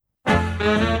Good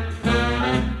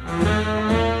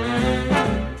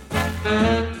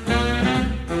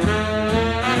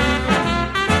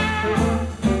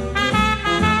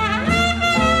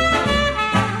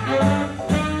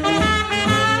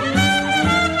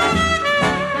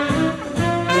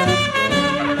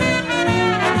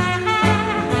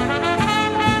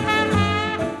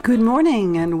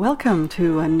morning and welcome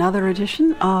to another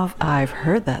edition of I've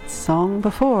Heard That Song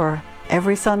Before.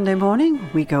 Every Sunday morning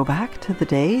we go back to the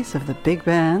days of the big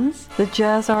bands, the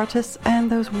jazz artists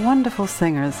and those wonderful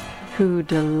singers who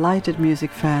delighted music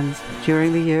fans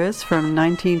during the years from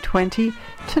 1920 to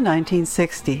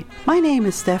 1960. My name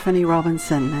is Stephanie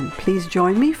Robinson and please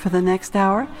join me for the next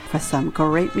hour for some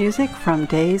great music from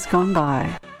days gone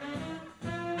by.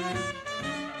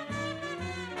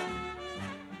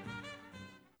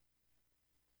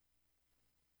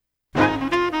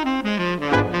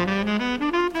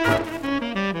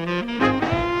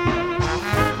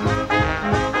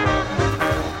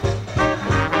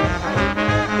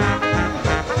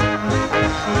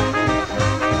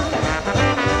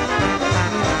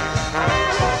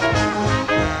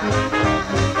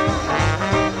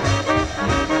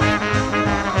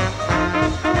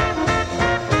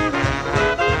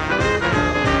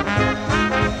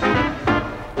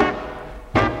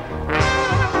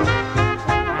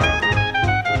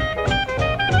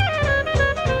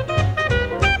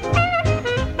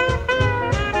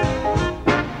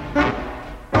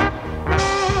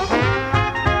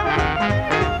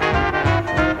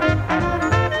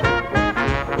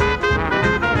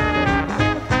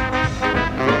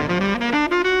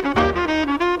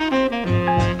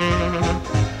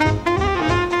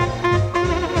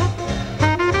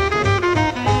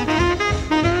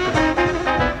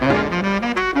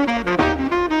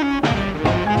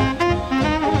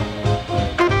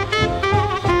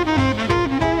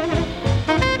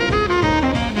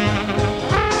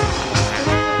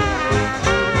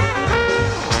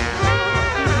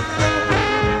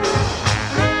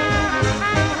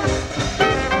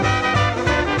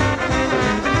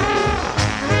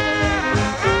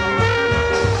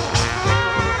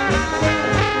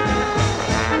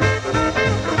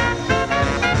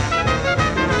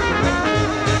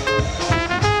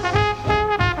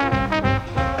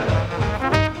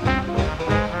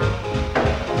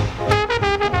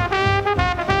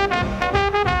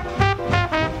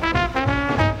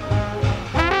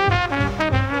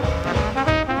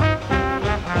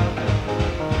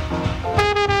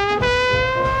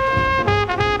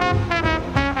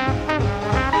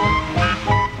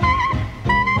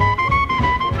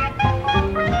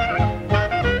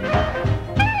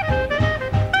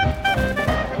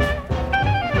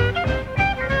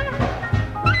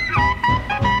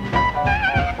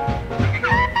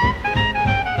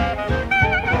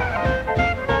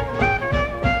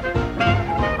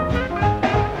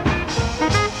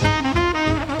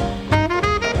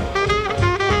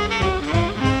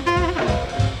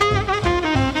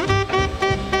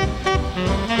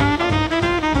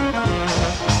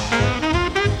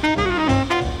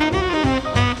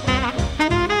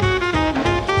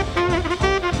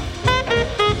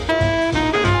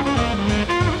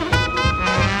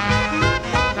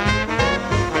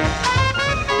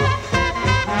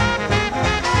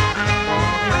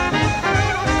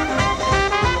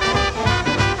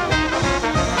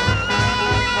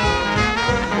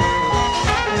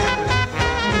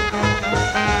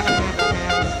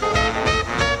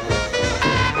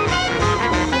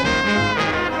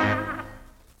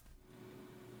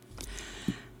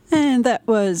 That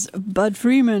was Bud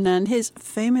Freeman and his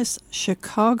famous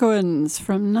Chicagoans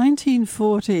from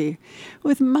 1940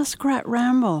 with Muskrat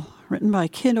Ramble, written by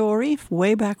Kid Ory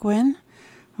way back when.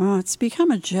 Oh, it's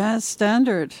become a jazz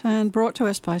standard and brought to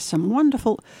us by some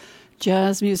wonderful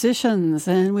jazz musicians,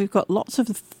 and we've got lots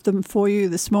of them for you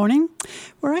this morning.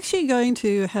 We're actually going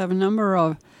to have a number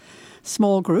of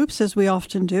small groups, as we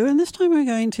often do, and this time we're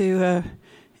going to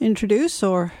introduce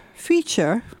or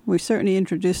feature, we've certainly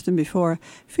introduced them before,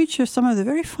 feature some of the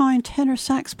very fine tenor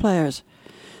sax players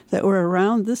that were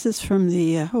around. This is from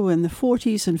the in the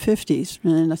 40s and 50s,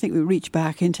 and I think we reached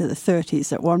back into the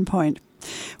 30s at one point.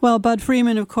 Well, Bud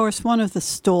Freeman, of course, one of the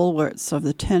stalwarts of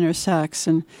the tenor sax,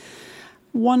 and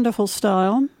wonderful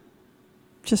style,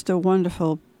 just a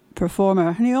wonderful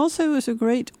performer. And he also was a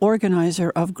great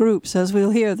organizer of groups, as we'll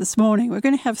hear this morning. We're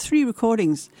going to have 3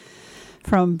 recordings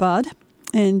from Bud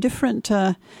in different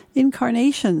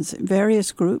incarnations,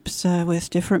 various groups with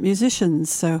different musicians.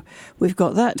 So we've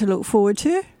got that to look forward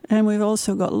to, and we've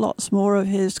also got lots more of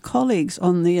his colleagues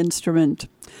on the instrument.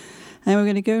 And we're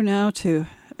going to go now to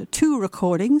 2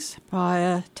 recordings by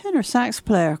a tenor sax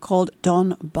player called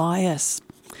Don Byas.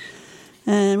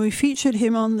 And we featured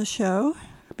him on the show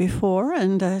before,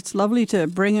 and it's lovely to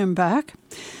bring him back.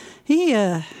 He,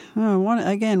 one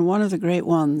of the great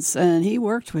ones, and he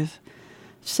worked with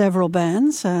several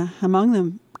bands, among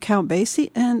them Count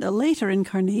Basie and a later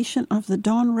incarnation of the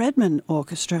Don Redman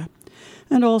Orchestra,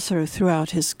 and also throughout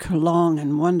his long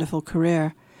and wonderful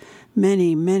career,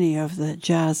 many of the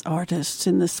jazz artists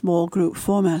in the small group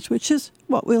format, which is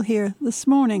what we'll hear this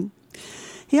morning.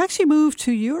 He actually moved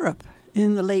to Europe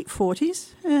in the late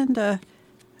 40s and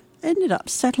ended up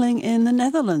settling in the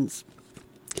Netherlands,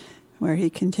 where he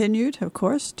continued, of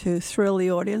course, to thrill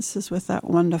the audiences with that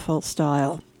wonderful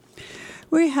style.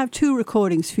 We have two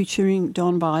recordings featuring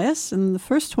Don Byas, and the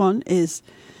first one is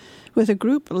with a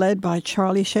group led by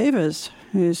Charlie Shavers,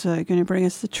 who's going to bring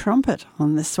us the trumpet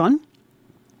on this one,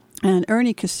 and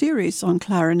Ernie Caceres on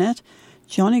clarinet,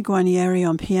 Johnny Guarnieri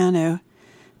on piano,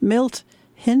 Milt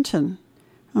Hinton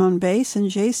on bass, and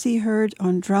J.C. Hurd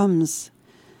on drums.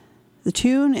 The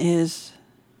tune is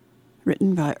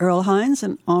written by Earl Hines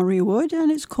and Henri Wood, and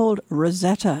it's called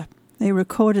Rosetta. They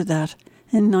recorded that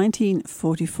in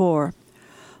 1944.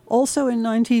 Also in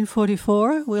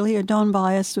 1944, we'll hear Don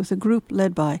Byas with a group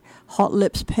led by Hot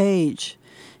Lips Page.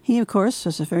 He, of course,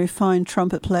 was a very fine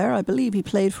trumpet player. I believe he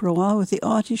played for a while with the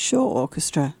Artie Shaw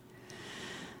Orchestra.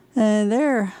 And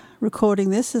they're recording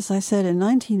this, as I said, in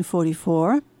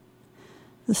 1944.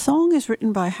 The song is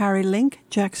written by Harry Link,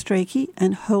 Jack Strakey,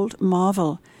 and Holt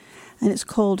Marvel, and it's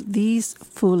called These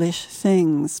Foolish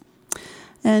Things.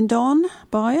 And Don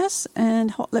Byas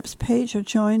and Hot Lips Page are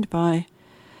joined by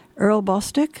Earl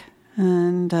Bostic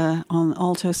and on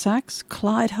alto sax,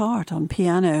 Clyde Hart on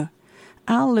piano,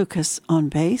 Al Lucas on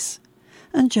bass,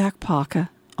 and Jack Parker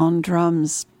on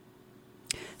drums.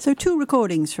 So two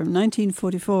recordings from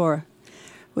 1944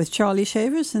 with Charlie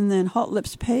Shavers and then Hot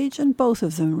Lips Page, and both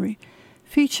of them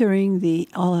featuring the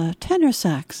tenor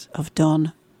sax of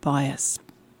Don Byas.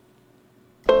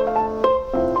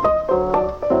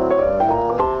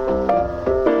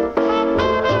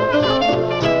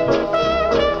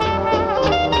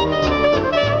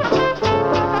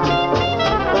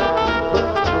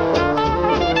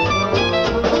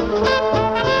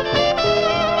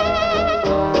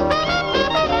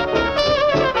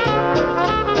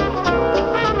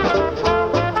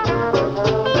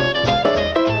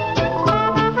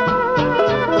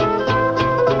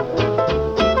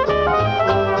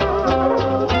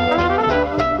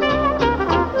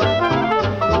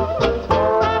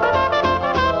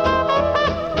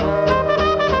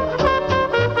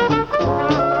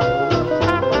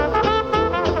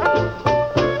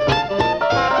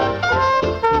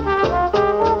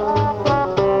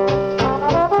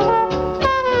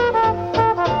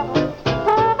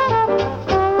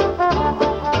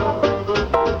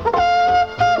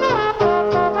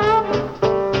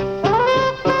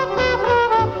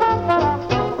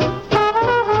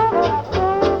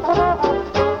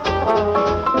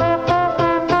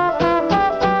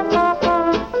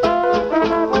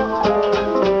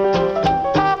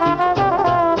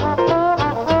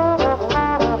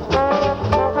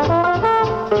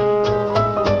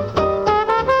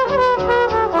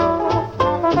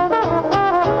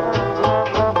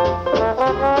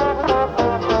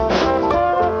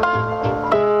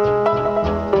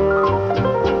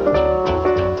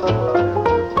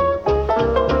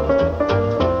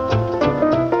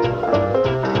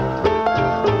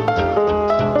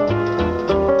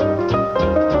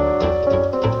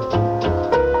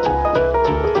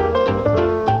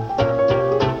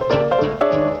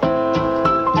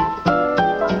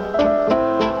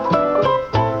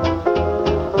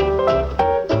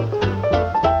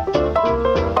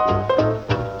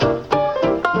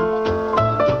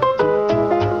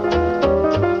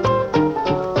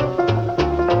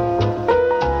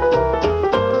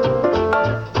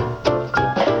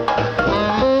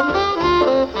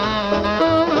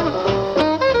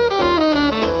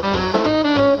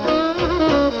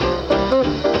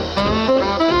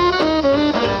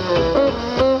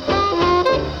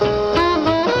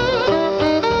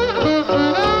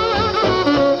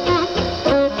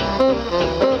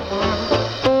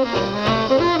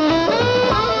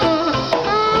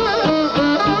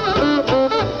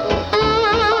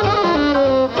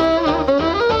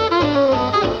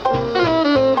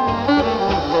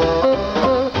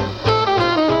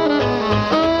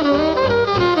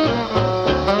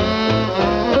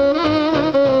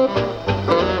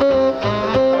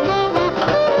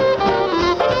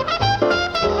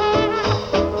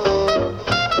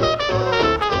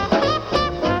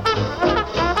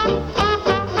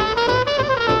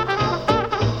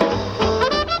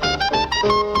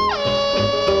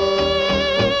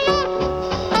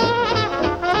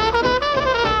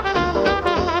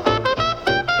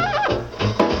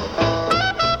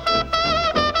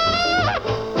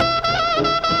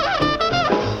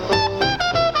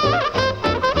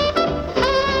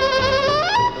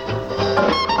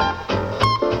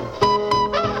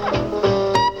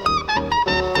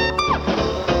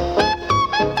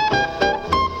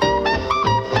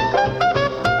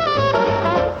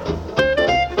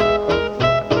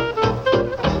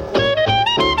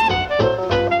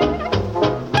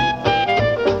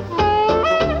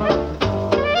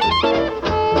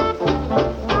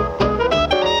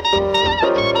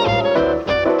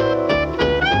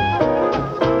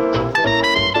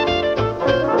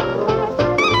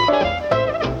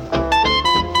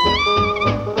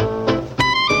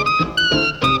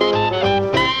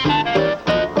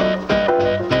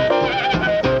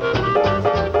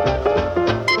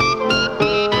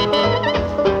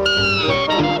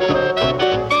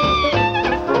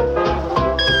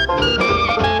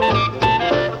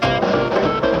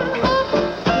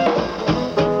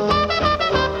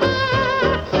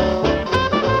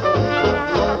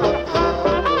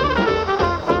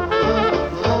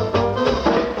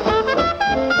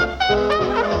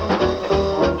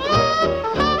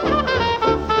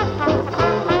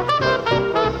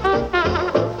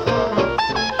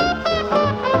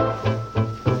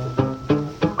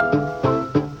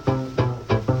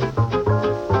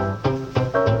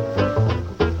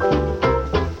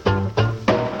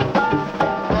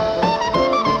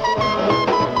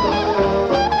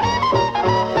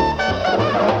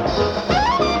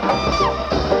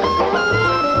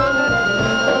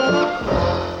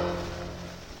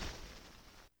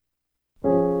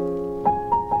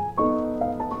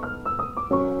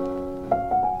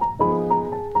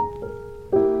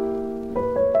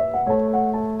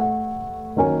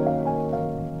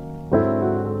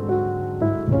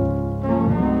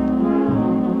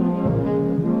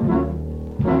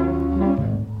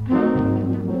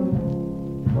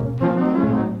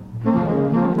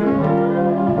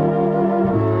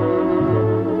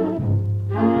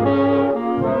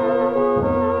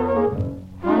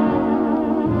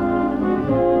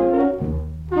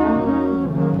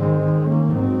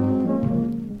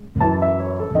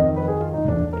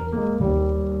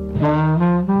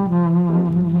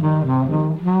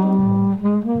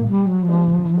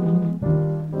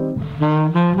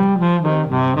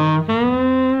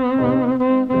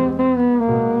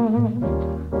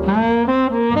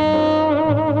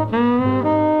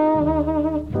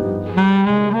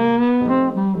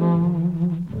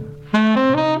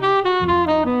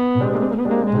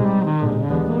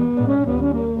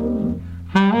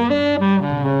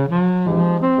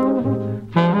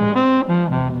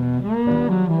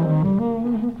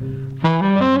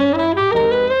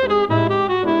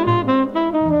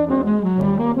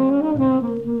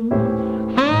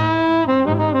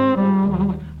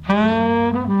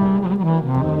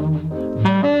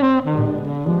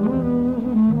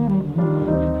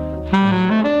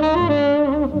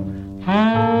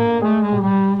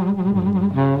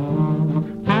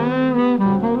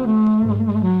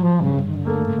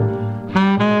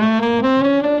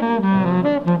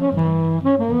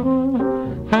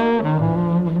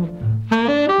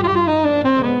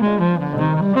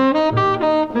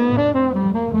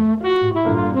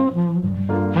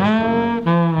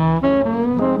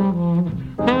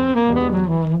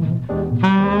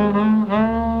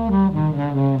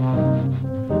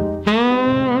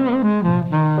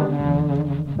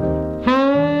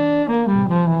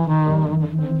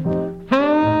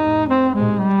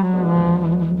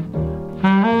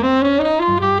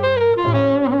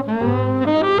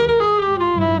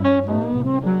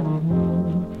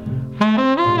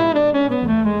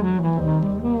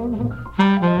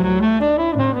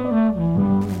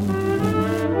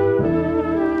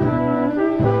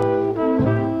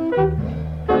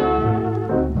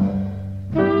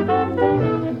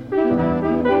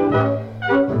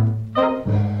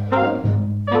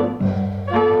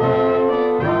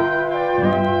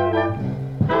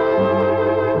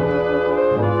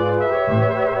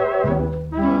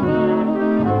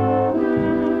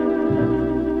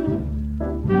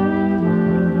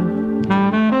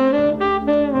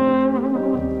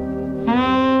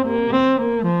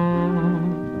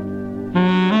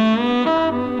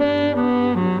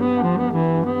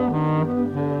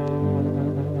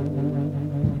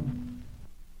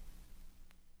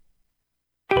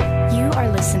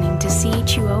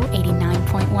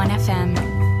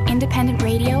 FM, independent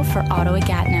radio for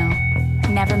Ottawa-Gatineau.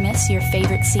 Never miss your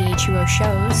favorite CHUO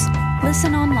shows.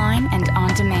 Listen online and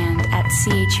on demand at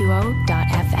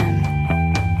chuo.fm.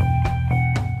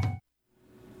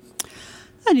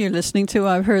 And you're listening to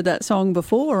I've Heard That Song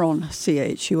Before on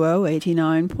CHUO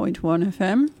 89.1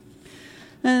 FM.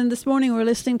 And this morning we're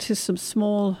listening to some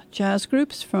small jazz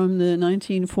groups from the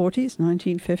 1940s,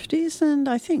 1950s, and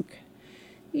I think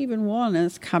even one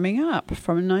is coming up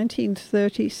from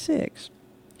 1936.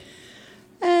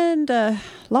 And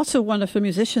lots of wonderful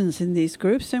musicians in these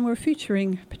groups, and we're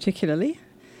featuring particularly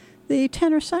the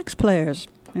tenor sax players.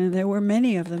 And there were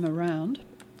many of them around,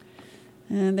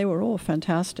 and they were all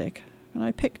fantastic. And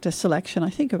I picked a selection, I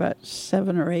think about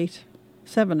 7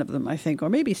 of them, I think, or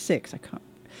maybe 6, I can't.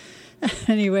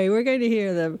 Anyway, we're going to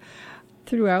hear them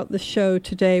throughout the show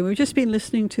today. We've just been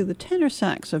listening to the tenor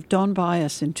sax of Don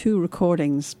Byas in 2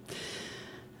 recordings.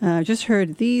 Just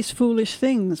heard These Foolish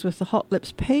Things with the Hot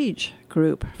Lips Page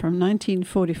group from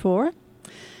 1944.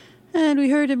 And we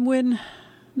heard him win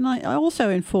also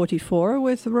in 44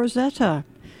 with Rosetta,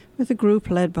 with a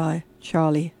group led by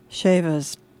Charlie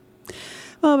Shavers.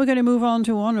 Well, we're going to move on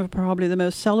to one of probably the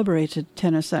most celebrated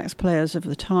tenor sax players of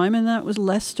the time, and that was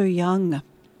Lester Young.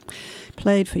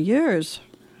 Played for years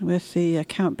with the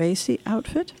Count Basie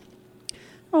outfit.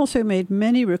 Also made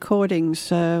many recordings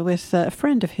with a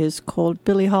friend of his called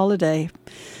Billie Holiday.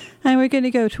 And we're going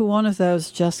to go to one of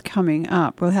those just coming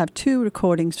up. We'll have 2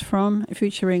 recordings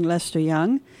featuring Lester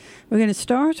Young. We're going to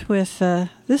start with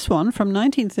this one from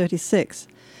 1936.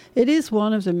 It is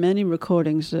one of the many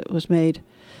recordings that was made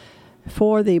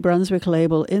for the Brunswick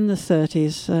label in the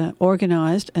 30s,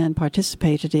 organized and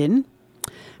participated in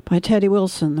by Teddy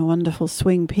Wilson, the wonderful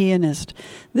swing pianist.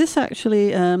 This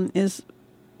actually is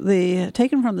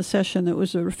taken from the session that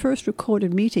was the first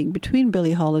recorded meeting between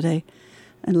Billie Holiday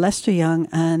and Lester Young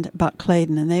and Buck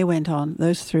Clayton, and they went on,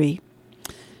 those 3,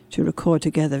 to record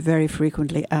together very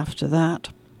frequently after that.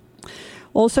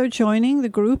 Also joining the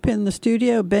group in the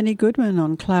studio, Benny Goodman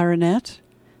on clarinet,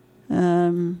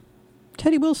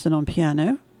 Teddy Wilson on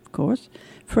piano, of course,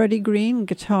 Freddie Green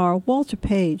guitar, Walter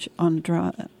Page on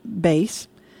bass,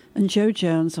 and Joe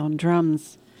Jones on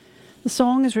drums. The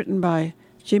song is written by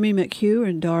Jimmy McHugh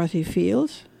and Dorothy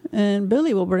Fields, and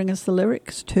Billy will bring us the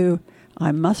lyrics to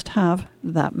I Must Have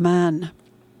That Man.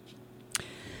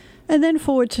 And then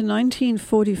forward to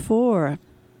 1944,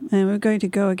 and we're going to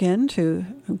go again to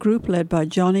a group led by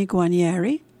Johnny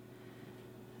Guarnieri.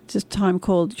 It's this time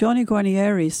called Johnny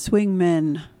Guarnieri's Swing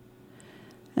Men.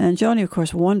 And Johnny, of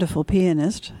course, a wonderful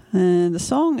pianist. And the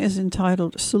song is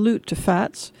entitled Salute to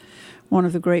Fats, one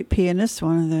of the great pianists,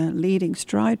 one of the leading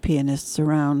stride pianists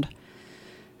around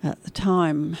at the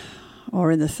time,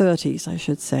 or in the 30s, I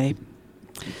should say.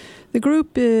 The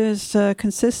group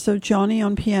consists of Johnny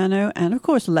on piano and, of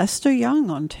course, Lester Young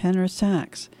on tenor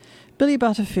sax, Billy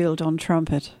Butterfield on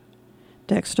trumpet,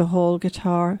 Dexter Hall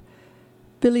guitar,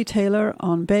 Billy Taylor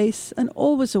on bass, and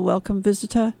always a welcome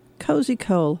visitor, Cozy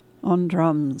Cole on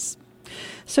drums.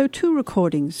 So 2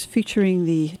 recordings featuring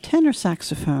the tenor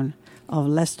saxophone of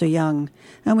Lester Young,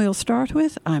 and we'll start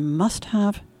with I Must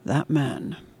Have That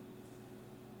Man.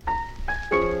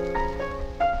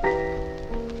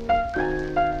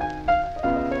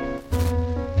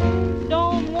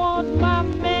 Don't want my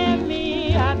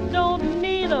mammy, I don't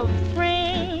need a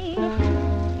friend.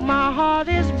 My heart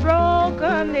is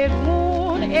broken, it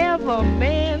won't ever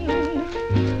mend.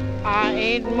 I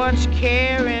ain't much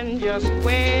caring just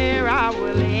where I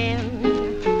will end.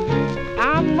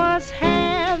 I must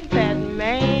have that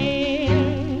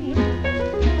man.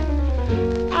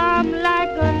 I'm like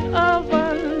an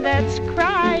oven that's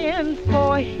crying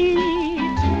for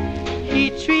heat. He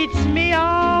treats me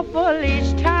awful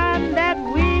each time that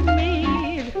we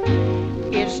meet.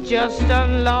 It's just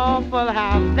unlawful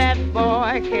how that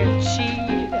boy can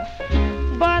cheat.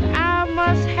 But I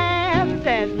must have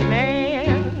that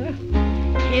man.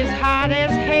 His heart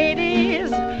as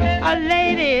Hades, a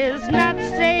lady's not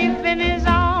safe in his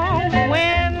arms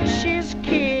when she's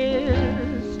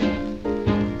kissed.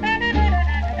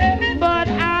 But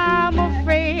I'm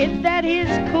afraid that he's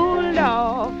cooled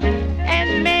off,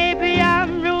 and maybe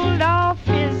I'm ruled off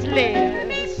his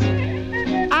list.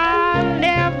 I'll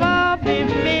never be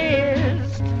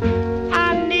missed.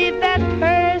 I need that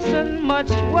person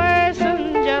much worse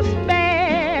than just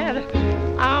bad.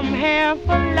 I'm half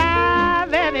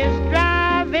alive and it's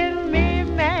driving me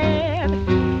mad.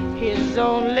 He's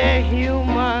only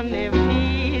human if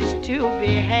he's to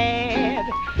be had.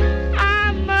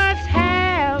 I must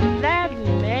have that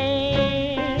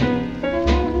man.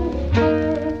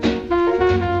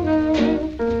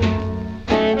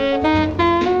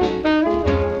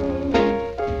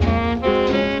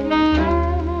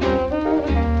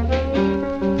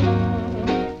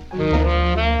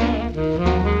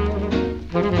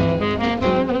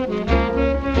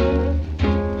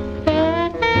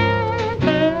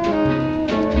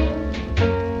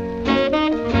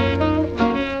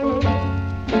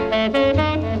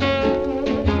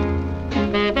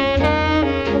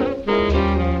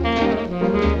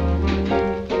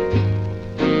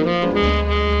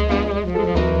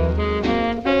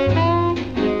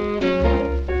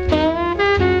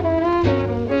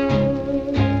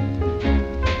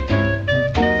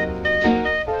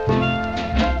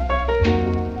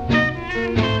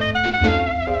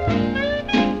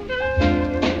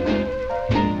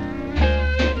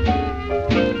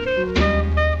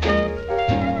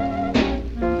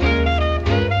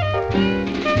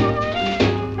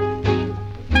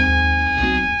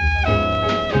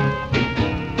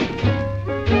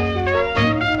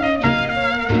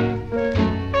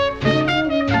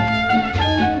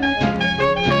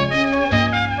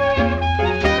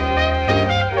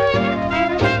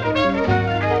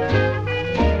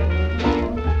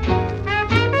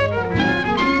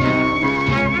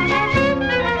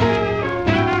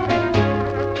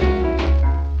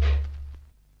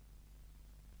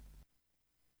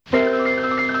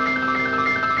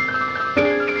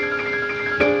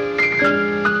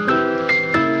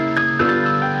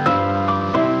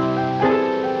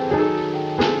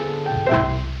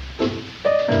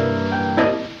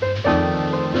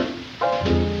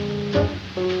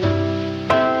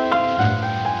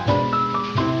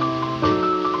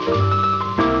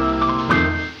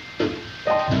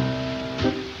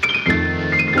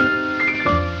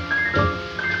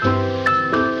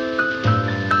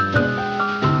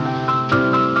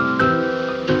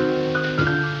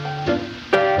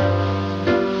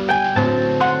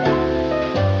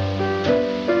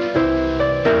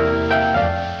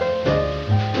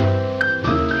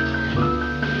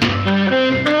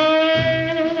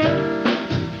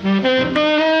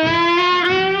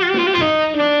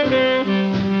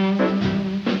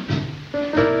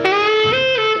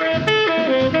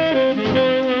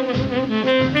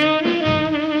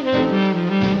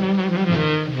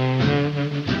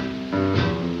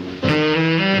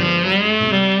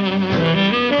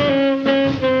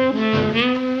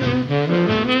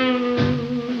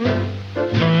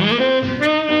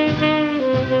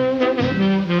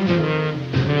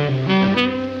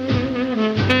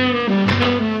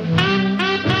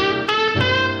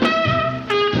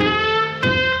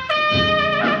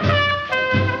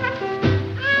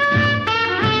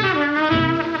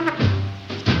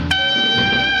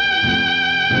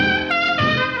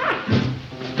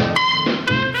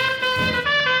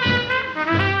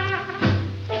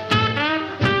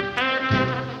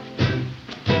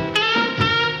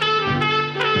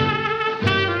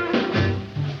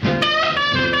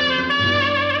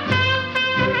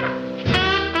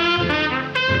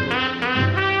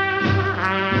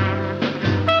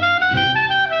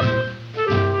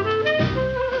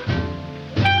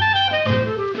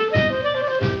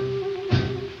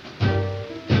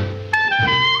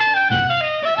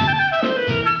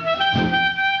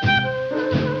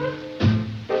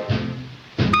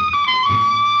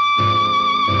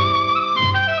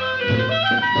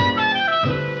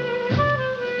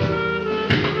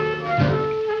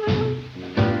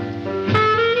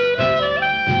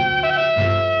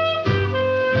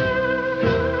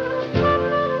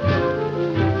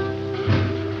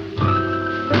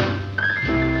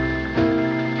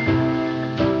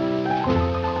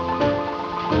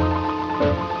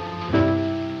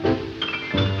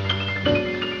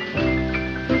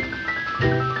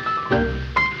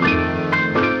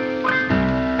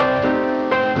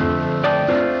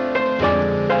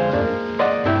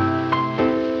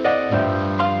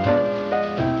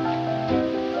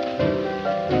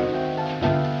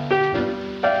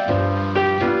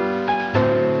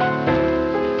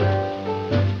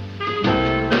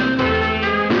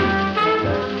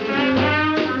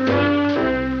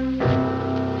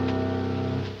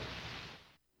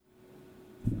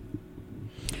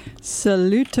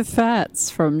 Salute to Fats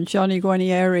from Johnny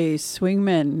Guarnieri's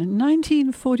Swingmen,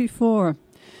 1944,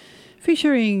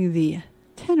 featuring the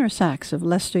tenor sax of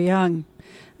Lester Young.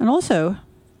 And also,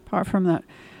 apart from that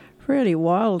really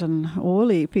wild and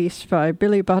woolly piece by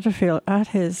Billy Butterfield at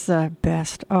his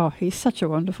best. Oh, he's such a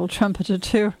wonderful trumpeter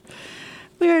too.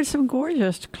 We heard some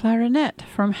gorgeous clarinet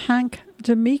from Hank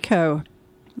D'Amico.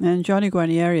 And Johnny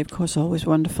Guarnieri, of course, always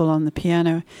wonderful on the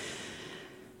piano.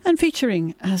 And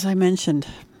featuring, as I mentioned,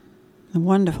 the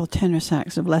wonderful tenor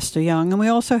sax of Lester Young. And we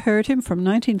also heard him from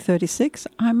 1936,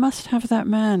 I Must Have That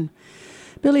Man.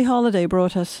 Billie Holiday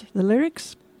brought us the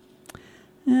lyrics.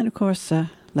 And, of course,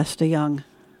 Lester Young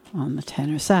on the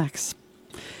tenor sax.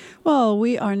 Well,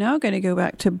 we are now going to go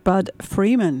back to Bud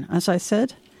Freeman. As I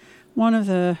said, one of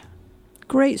the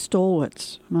great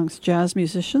stalwarts amongst jazz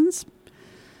musicians.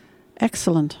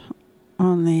 Excellent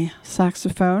on the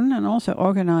saxophone and also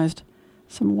organized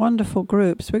some wonderful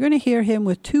groups. We're going to hear him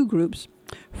with two groups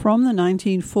from the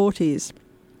 1940s.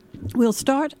 We'll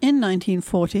start in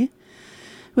 1940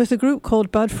 with a group called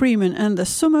Bud Freeman and the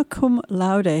Summa Cum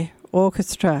Laude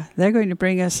Orchestra. They're going to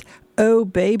bring us Oh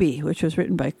Baby, which was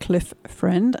written by Cliff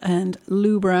Friend and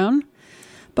Lou Brown.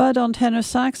 Bud on tenor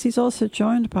sax. He's also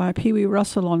joined by Pee Wee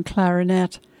Russell on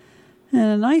clarinet and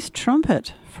a nice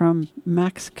trumpet from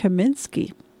Max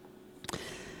Kaminsky.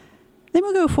 Then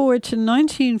we'll go forward to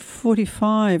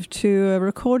 1945 to a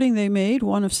recording they made,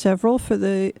 one of several, for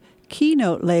the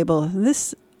Keynote label.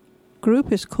 This group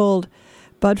is called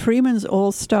Bud Freeman's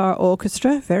All-Star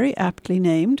Orchestra, very aptly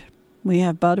named. We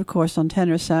have Bud, of course, on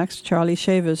tenor sax, Charlie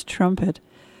Shavers trumpet,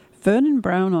 Vernon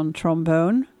Brown on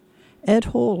trombone, Ed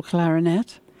Hall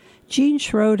clarinet, Gene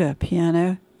Schroeder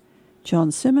piano,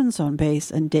 John Simmons on bass,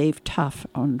 and Dave Tuff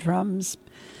on drums.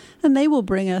 And they will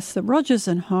bring us the Rodgers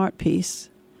and Hart piece,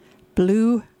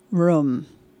 Blue Room.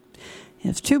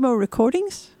 There's two more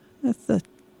recordings with the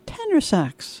tenor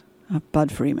sax of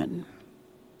Bud Freeman.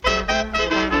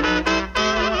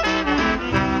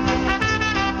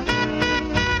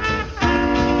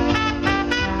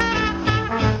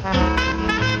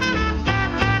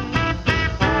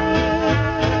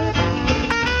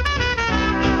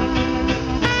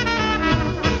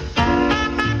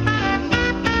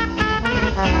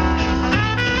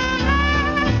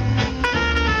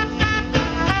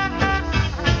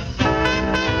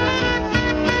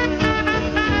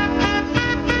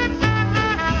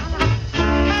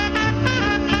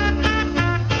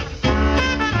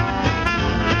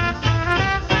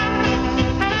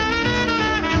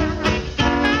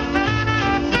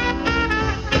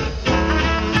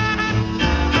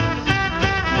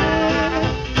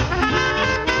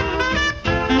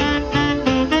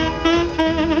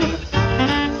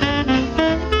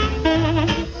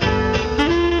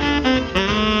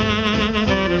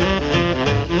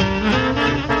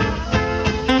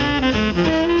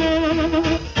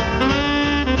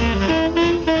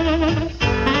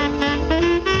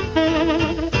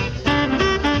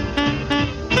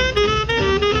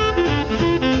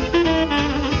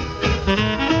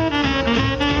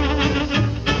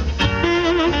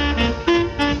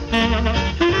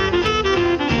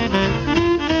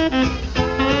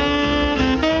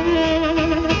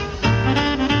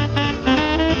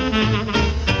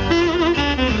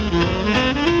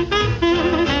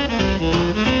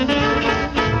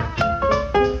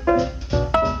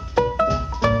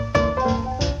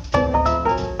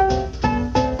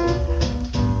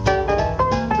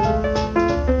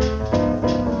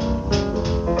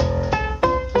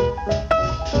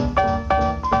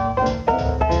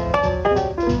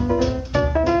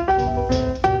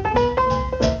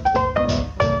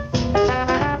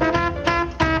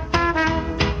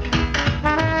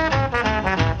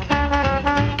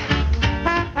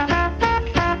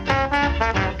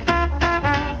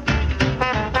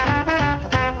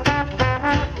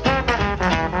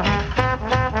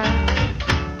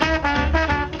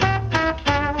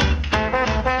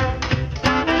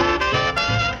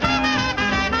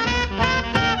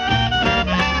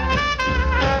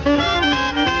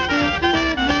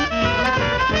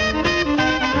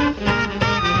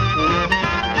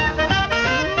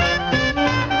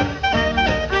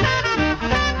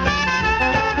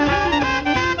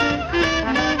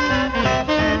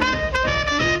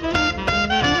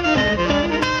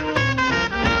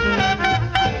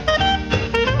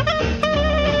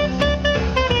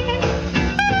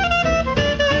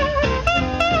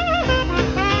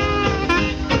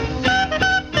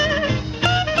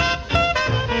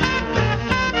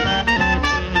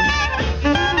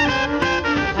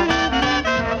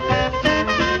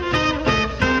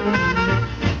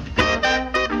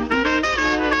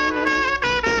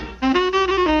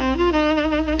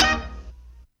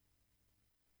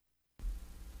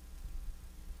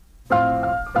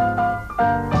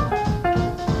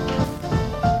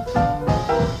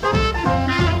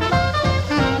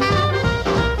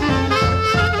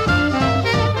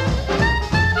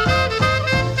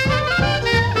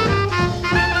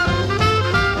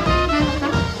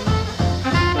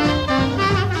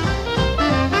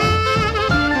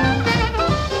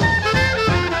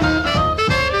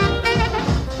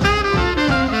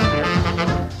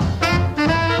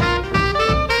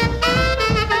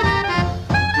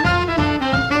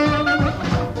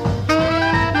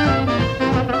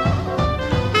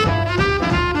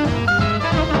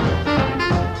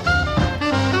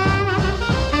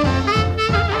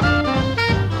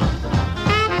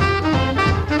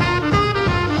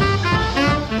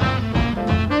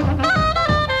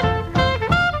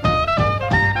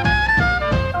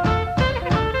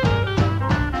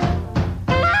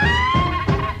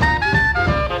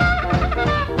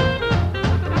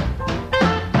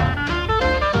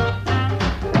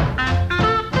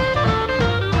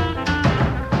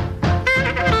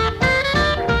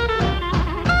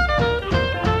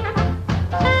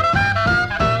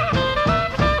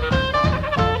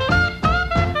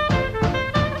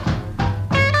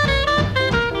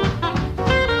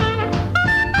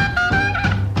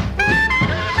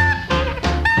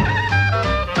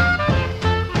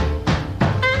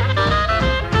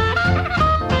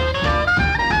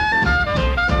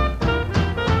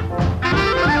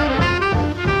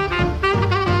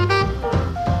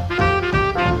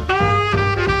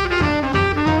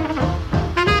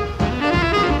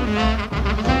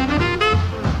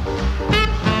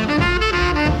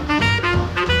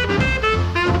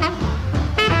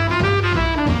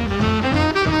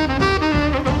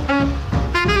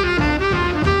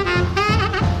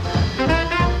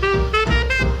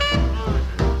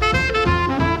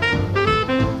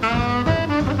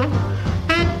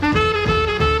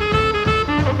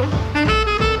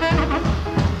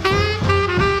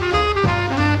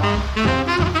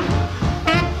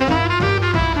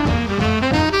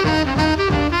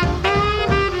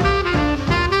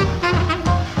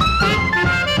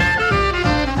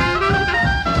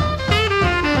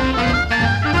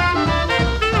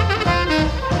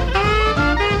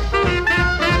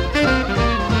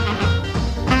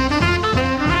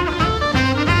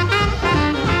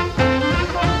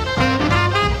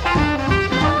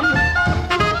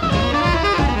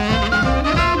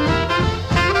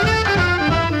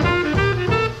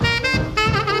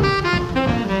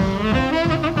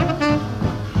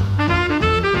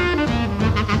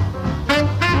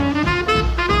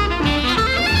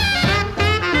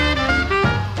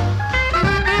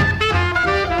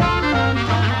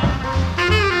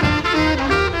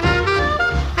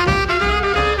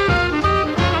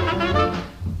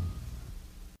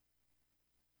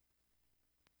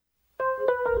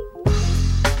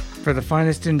 For the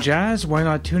finest in jazz, why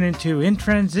not tune into In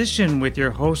Transition with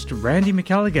your host, Randy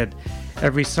McElligott,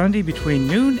 every Sunday between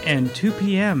noon and 2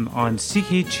 p.m. on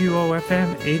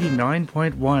CHUO-FM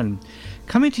 89.1.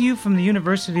 Coming to you from the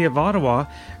University of Ottawa,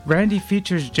 Randy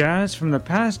features jazz from the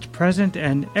past, present,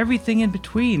 and everything in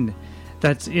between.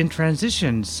 That's In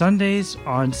Transition, Sundays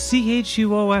on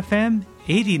CHUO-FM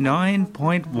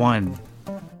 89.1.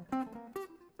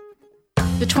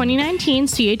 The 2019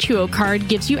 CHUO card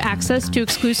gives you access to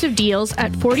exclusive deals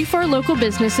at 44 local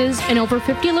businesses in over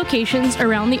 50 locations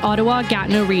around the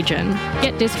Ottawa-Gatineau region.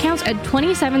 Get discounts at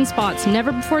 27 spots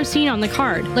never before seen on the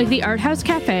card, like the Art House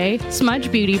Cafe,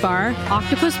 Smudge Beauty Bar,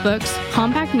 Octopus Books,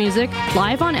 Compact Music,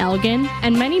 Live on Elgin,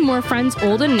 and many more friends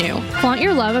old and new. Flaunt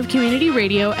your love of community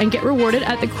radio and get rewarded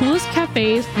at the coolest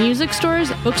cafes, music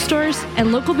stores, bookstores,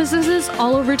 and local businesses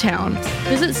all over town.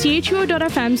 Visit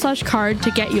chuo.fm/card to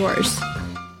get yours.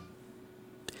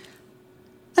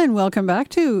 And welcome back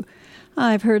to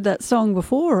I've Heard That Song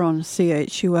Before on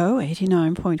CHUO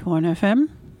 89.1 FM.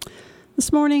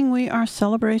 This morning we are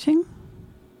celebrating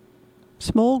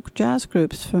small jazz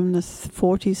groups from the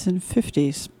 40s and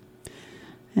 50s.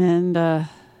 And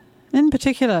in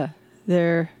particular,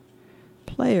 they're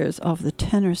players of the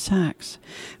tenor sax.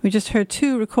 We just heard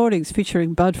two recordings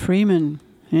featuring Bud Freeman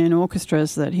in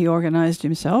orchestras that he organized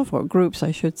himself, or groups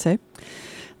I should say,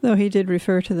 though he did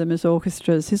refer to them as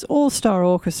orchestras. His all-star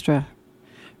orchestra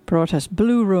brought us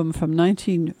Blue Room from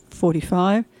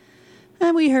 1945,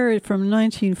 and we heard from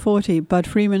 1940 Bud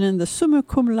Freeman and the Summa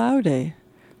Cum Laude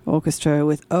Orchestra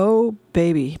with Oh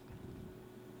Baby.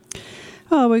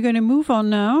 Oh, we're going to move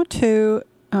on now to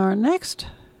our next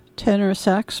tenor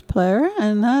sax player,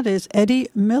 and that is Eddie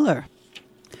Miller.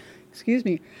 Excuse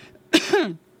me.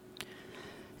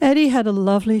 Eddie had a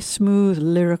lovely, smooth,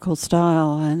 lyrical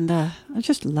style, and I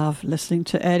just love listening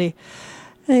to Eddie.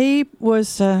 He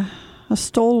was a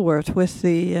stalwart with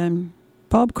the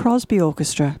Bob Crosby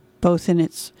Orchestra, both in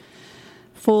its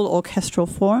full orchestral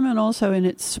form and also in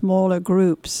its smaller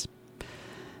groups,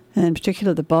 and in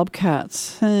particular the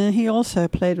Bobcats. He also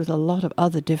played with a lot of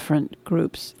other different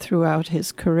groups throughout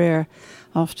his career,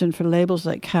 often for labels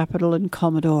like Capitol and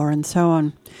Commodore and so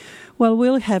on. Well,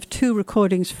 we'll have two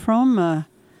recordings from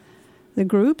the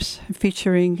groups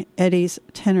featuring Eddie's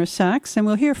tenor sax, and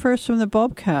we'll hear first from the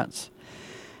Bobcats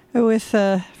with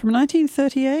from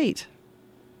 1938,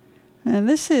 and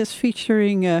this is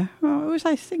featuring it was,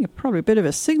 I think, probably a bit of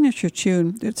a signature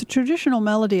tune. It's a traditional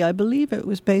melody. I believe it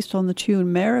was based on the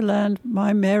tune Maryland,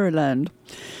 My Maryland.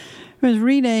 It was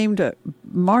renamed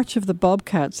March of the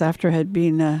Bobcats after it had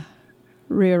been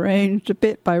rearranged a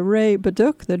bit by Ray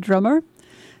Baduch, the drummer,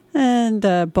 and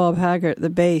Bob Haggart, the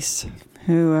bass,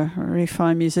 who are very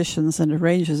fine musicians and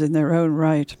arrangers in their own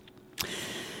right.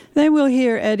 Then we'll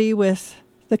hear Eddie with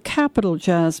the Capitol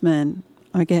Jazzmen,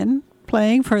 again,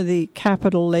 playing for the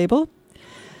Capitol label.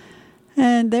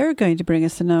 And they're going to bring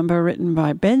us a number written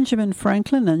by Benjamin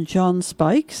Franklin and John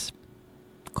Spikes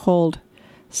called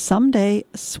Someday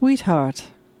Sweetheart.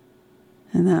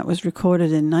 And that was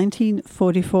recorded in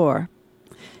 1944.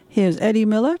 Here's Eddie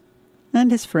Miller and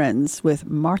his friends with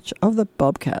March of the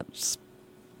Bobcats.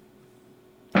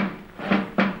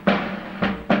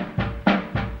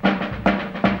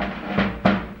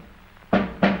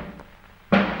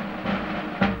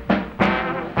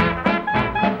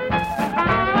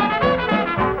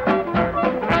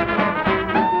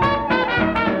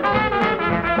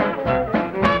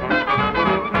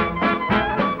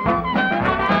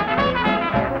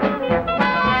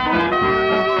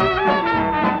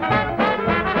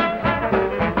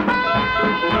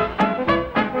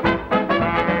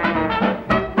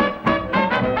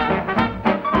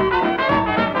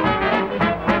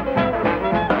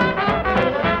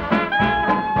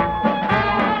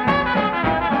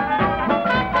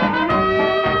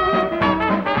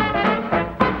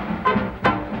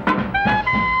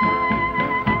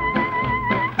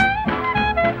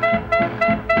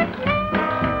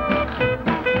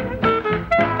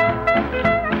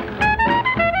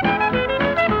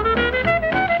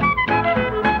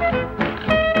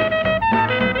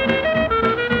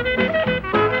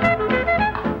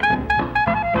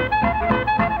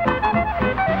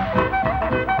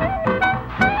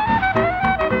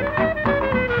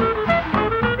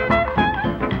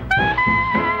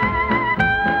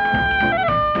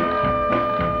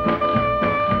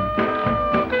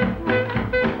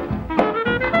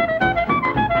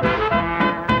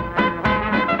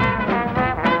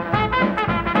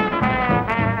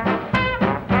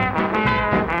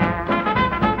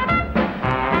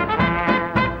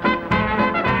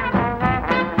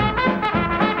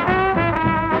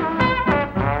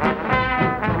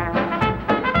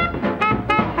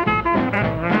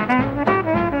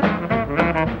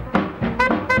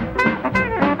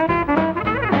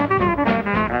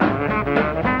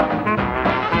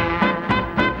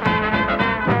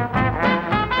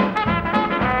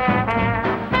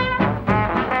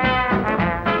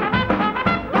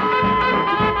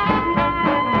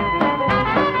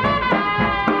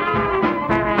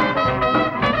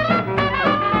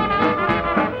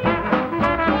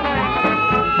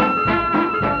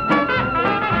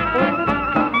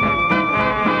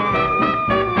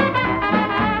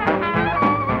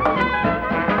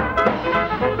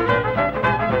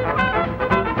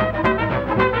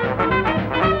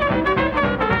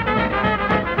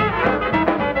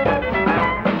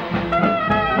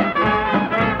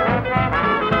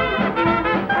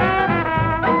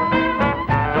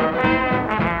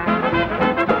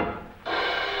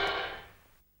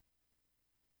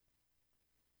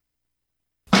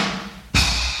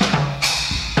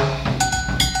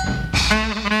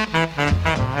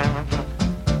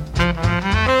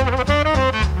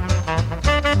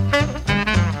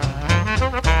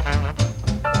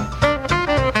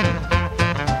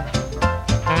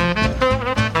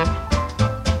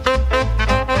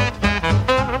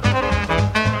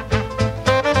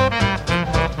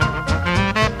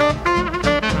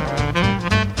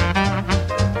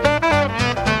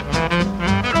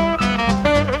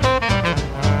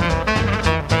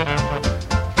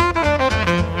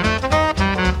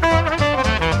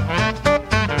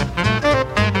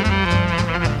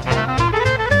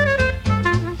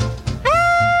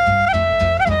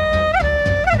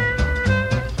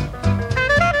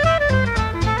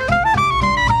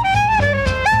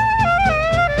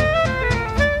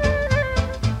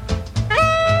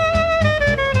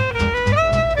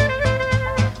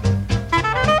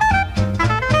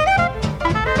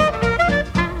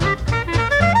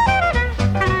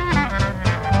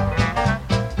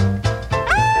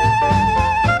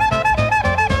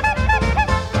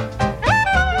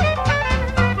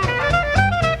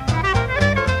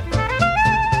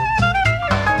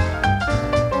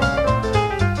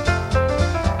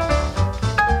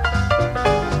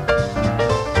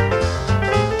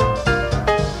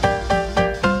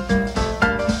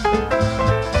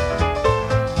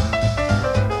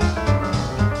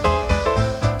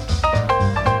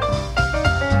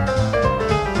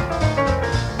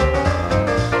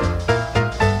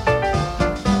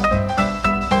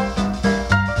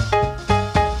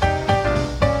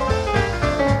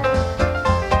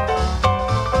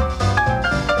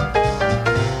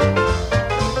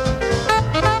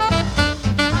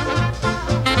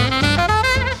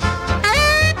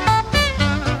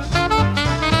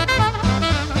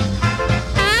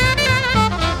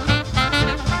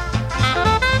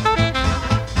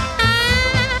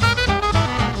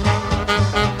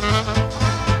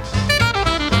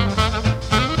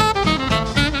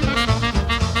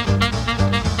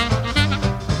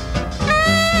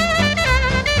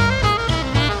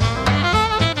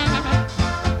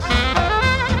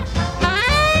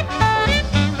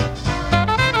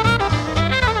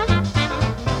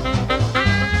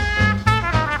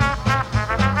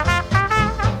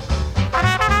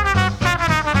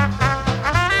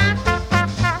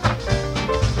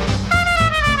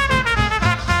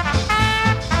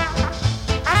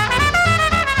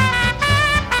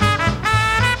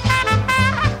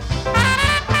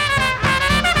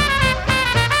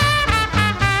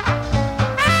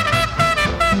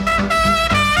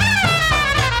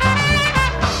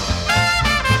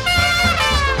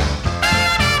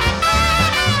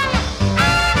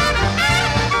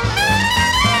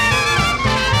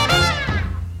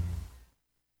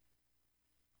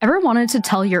 Ever wanted to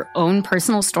tell your own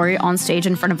personal story on stage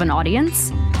in front of an audience?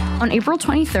 On April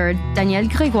 23rd, Danielle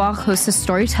Grégoire hosts a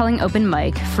storytelling open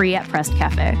mic free at Prest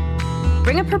Cafe.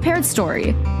 Bring a prepared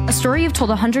story, a story you've told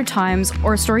 100 times,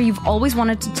 or a story you've always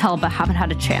wanted to tell but haven't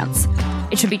had a chance.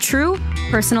 It should be true,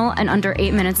 personal, and under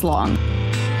 8 minutes long.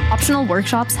 Optional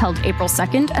workshops held April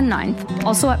 2nd and 9th,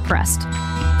 also at Prest.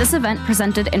 This event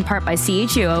presented in part by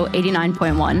CHUO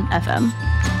 89.1 FM.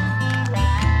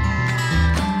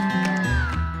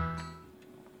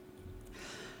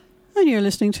 And you're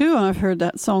listening to I've Heard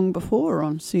That Song Before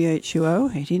on CHUO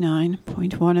 89.1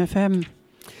 FM.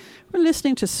 We're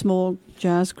listening to small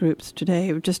jazz groups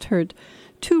today. We've just heard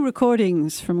 2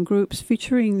 recordings from groups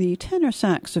featuring the tenor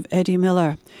sax of Eddie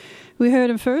Miller. We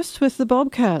heard him first with the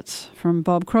Bobcats from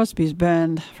Bob Crosby's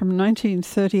band from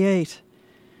 1938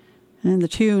 and the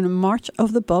tune March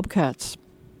of the Bobcats.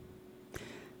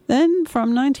 Then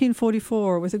from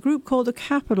 1944 with a group called the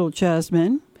Capitol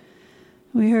Jazzmen,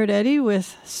 we heard Eddie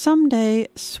with Someday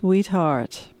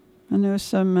Sweetheart. And there was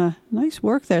some nice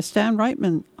work there. Stan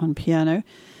Reitman on piano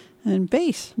and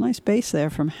bass. Nice bass there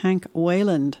from Hank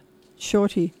Wayland.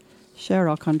 Shorty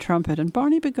Sherrock on trumpet and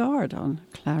Barney Bigard on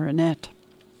clarinet.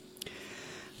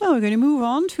 Well, we're going to move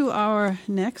on to our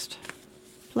next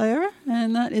player,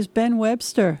 and that is Ben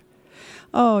Webster.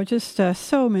 Oh, just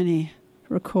so many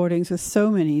recordings with so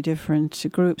many different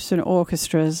groups and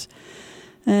orchestras.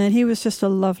 And he was just a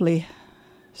lovely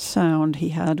sound he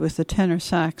had with the tenor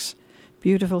sax.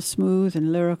 Beautiful, smooth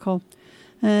and lyrical.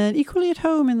 And equally at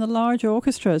home in the large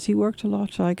orchestras. He worked a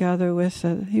lot, I gather, with...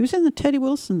 he was in the Teddy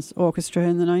Wilson's orchestra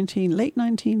in the late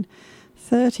 1930s,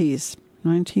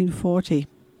 1940.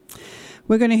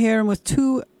 We're going to hear him with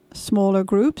 2 smaller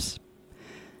groups.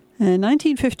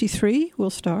 1953, we'll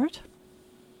start.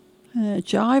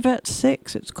 Jive at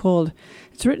 6, it's called.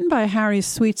 It's written by Harry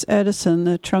Sweets Edison,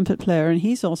 the trumpet player, and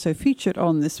he's also featured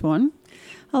on this one,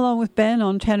 along with Ben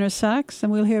on tenor sax,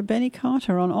 and we'll hear Benny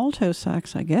Carter on alto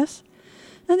sax, I guess,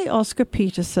 and the Oscar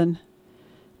Peterson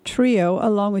trio,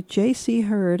 along with J.C.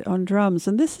 Hurd on drums.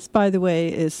 And this, is, by the way,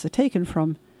 is taken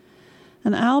from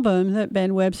an album that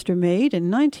Ben Webster made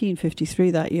in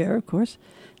 1953, that year, of course,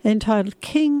 entitled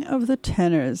King of the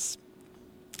Tenors.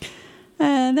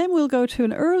 And then we'll go to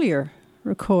an earlier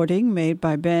recording made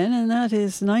by Ben, and that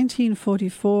is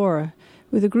 1944,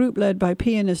 with a group led by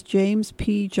pianist James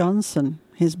P. Johnson.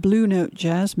 His Blue Note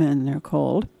Jazzmen, they're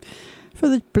called, for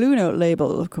the Blue Note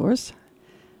label, of course.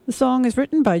 The song is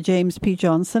written by James P.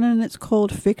 Johnson, and it's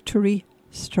called Victory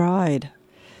Stride.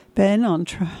 Ben on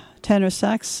tenor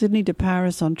sax, Sidney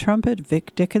DeParis on trumpet,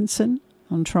 Vic Dickinson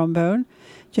on trombone,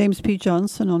 James P.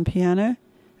 Johnson on piano,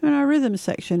 and our rhythm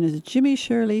section is Jimmy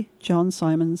Shirley, John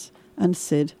Simons, and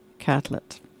Sid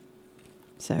Catlett.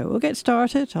 So we'll get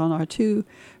started on our 2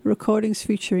 recordings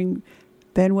featuring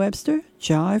Ben Webster,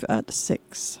 Jive at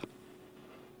 6.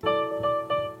 Thank you.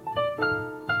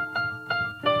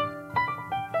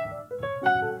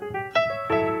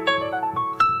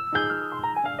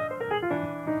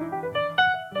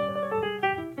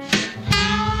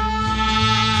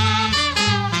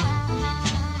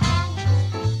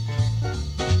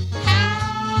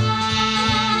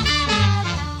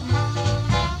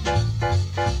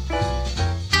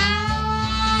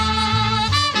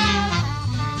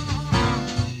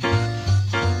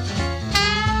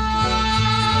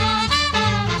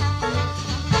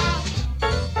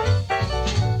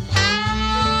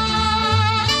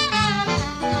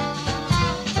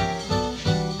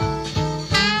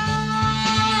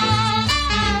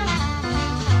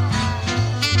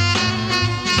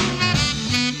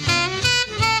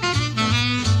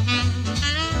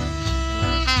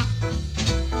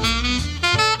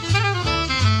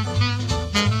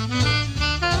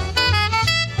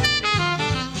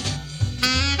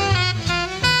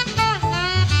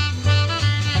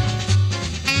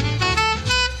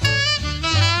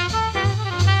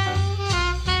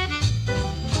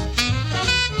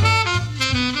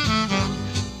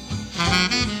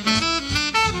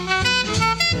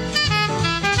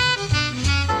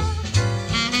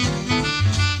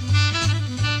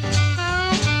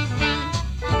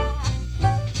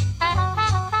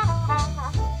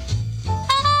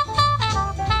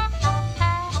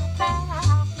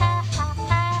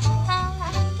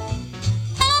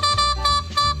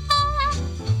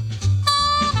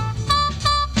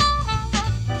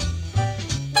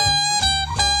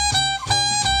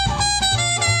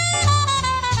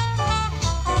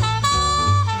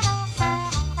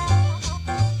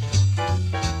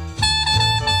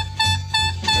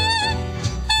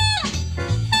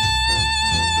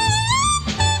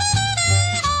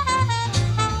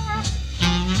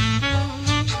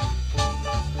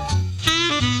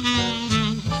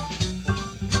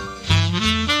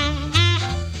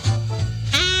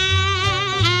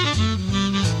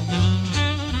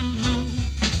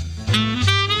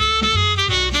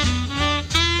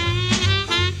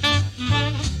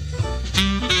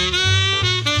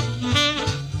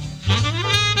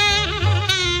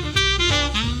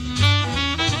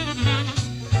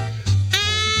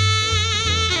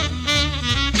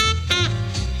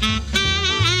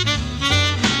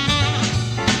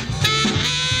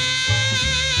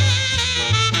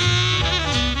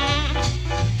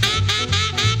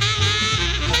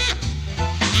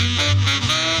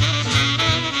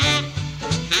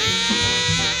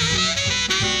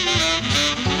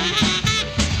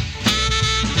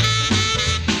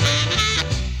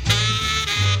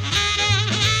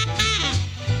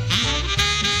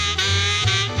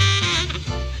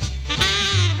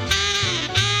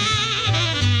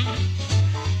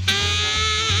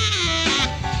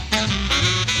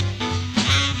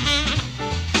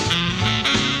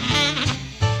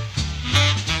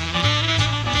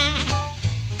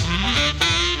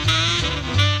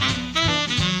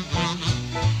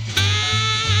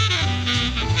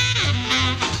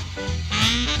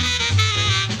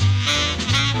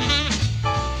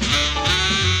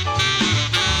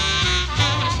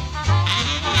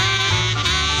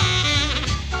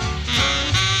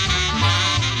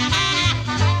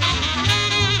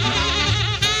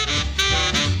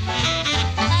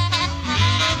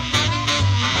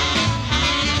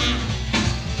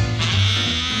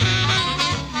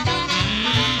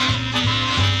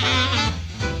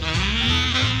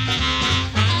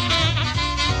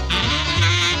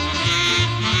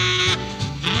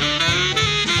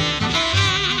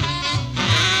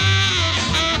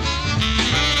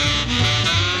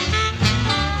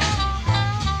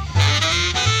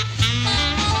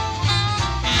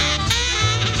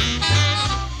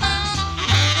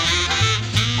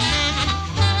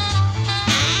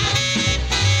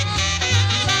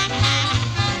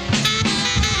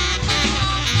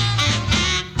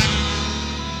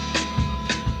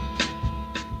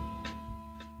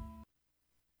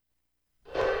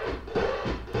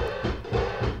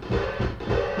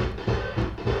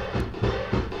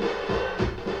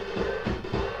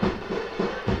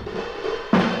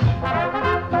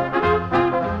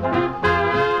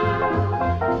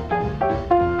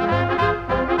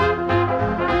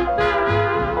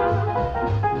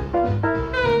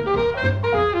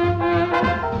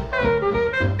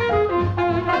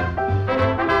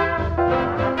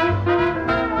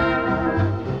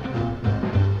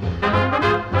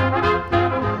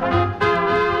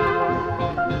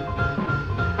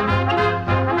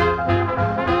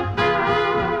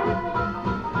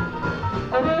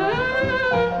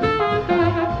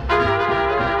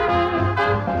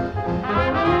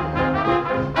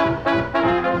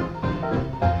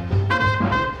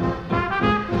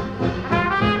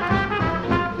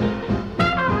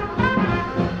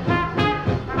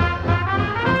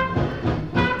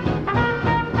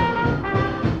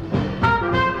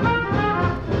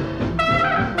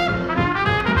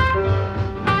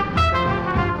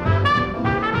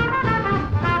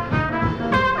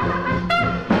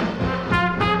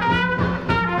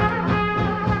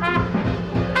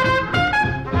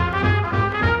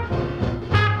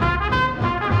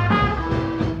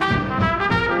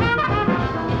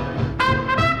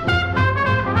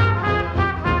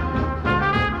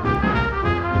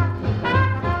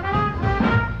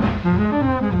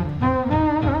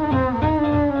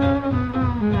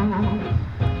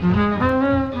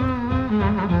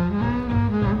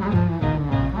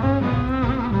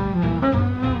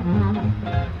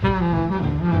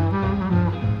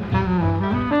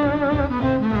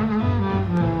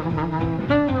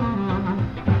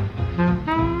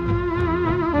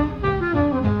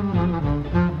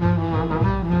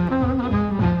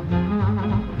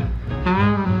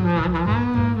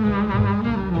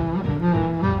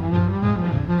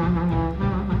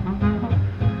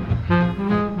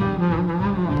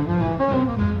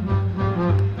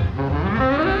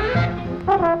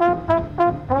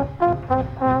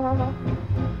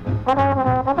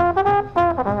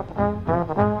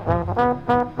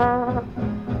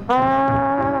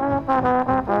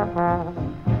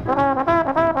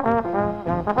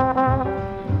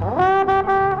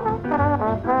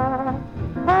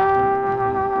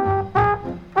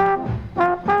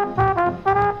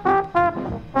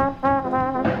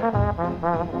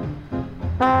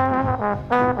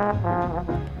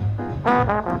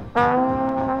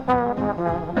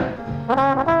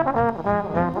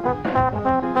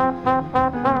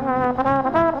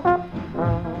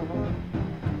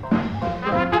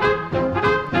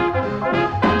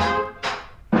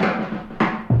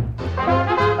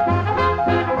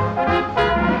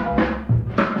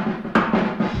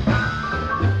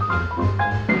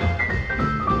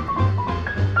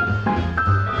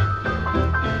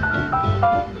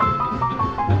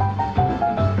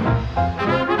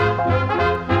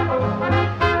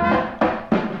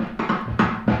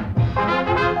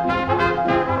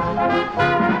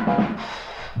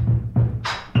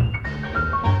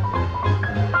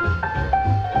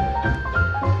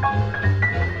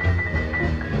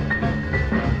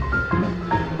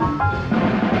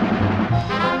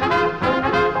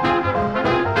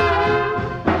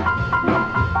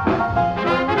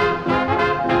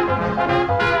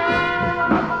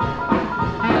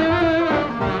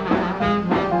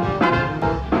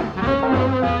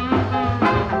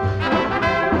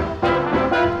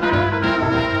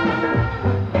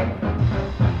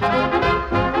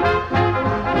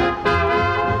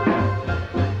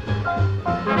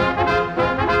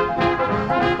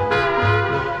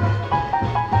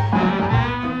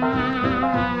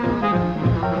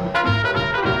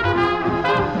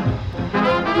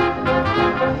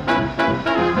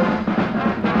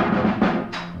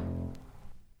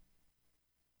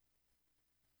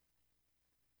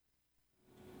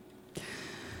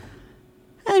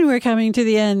 And we're coming to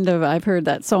the end of I've Heard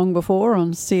That Song Before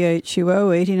on CHUO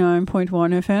 89.1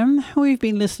 FM. We've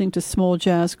been listening to small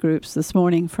jazz groups this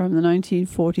morning from the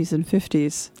 1940s and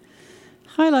 50s,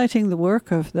 highlighting the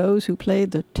work of those who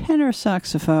played the tenor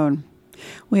saxophone.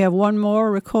 We have one more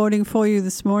recording for you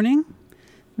this morning.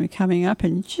 We're coming up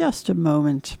in just a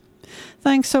moment.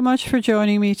 Thanks so much for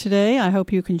joining me today. I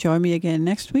hope you can join me again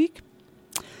next week.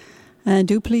 And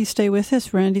do please stay with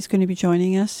us. Randy's going to be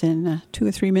joining us in 2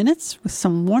 or 3 minutes with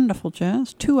some wonderful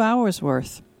jazz, 2 hours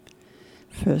worth,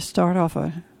 for start off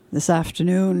this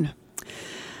afternoon.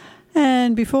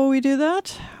 And before we do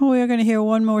that, we are going to hear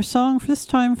one more song, this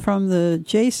time from the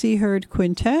J.C. Hurd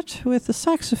Quintet with the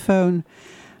saxophone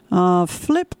of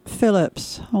Flip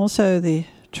Phillips, also the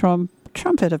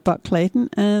trumpet of Buck Clayton,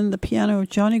 and the piano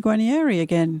of Johnny Guarnieri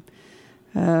again.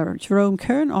 Jerome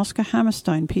Kern, Oscar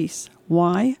Hammerstein piece,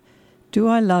 Why Do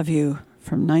I Love You,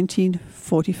 from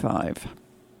 1945.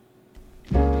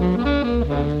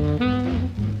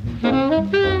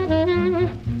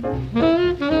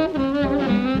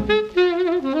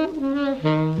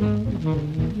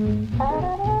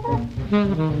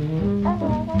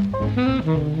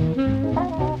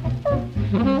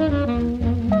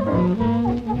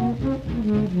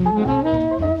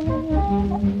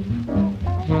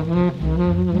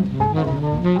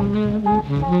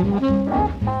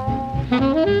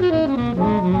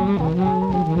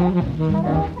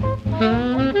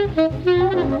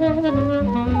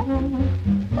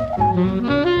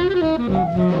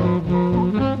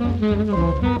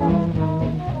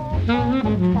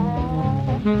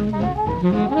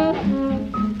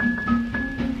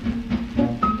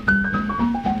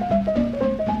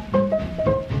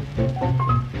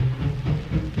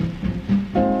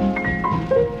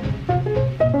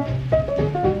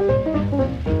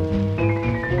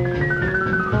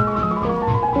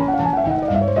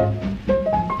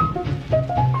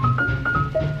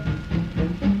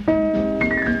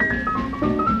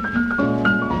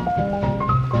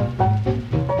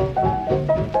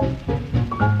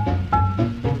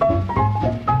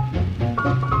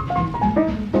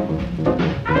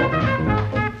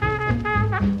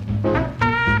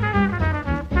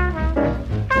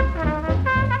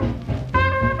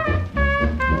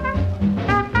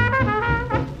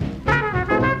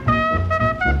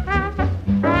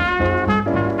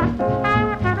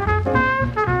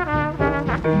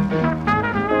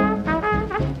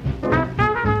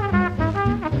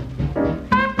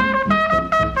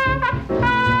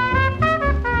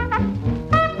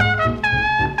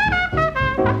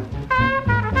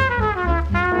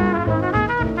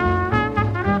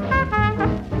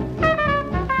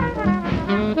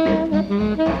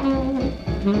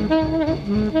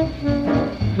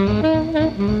 Mm-hmm.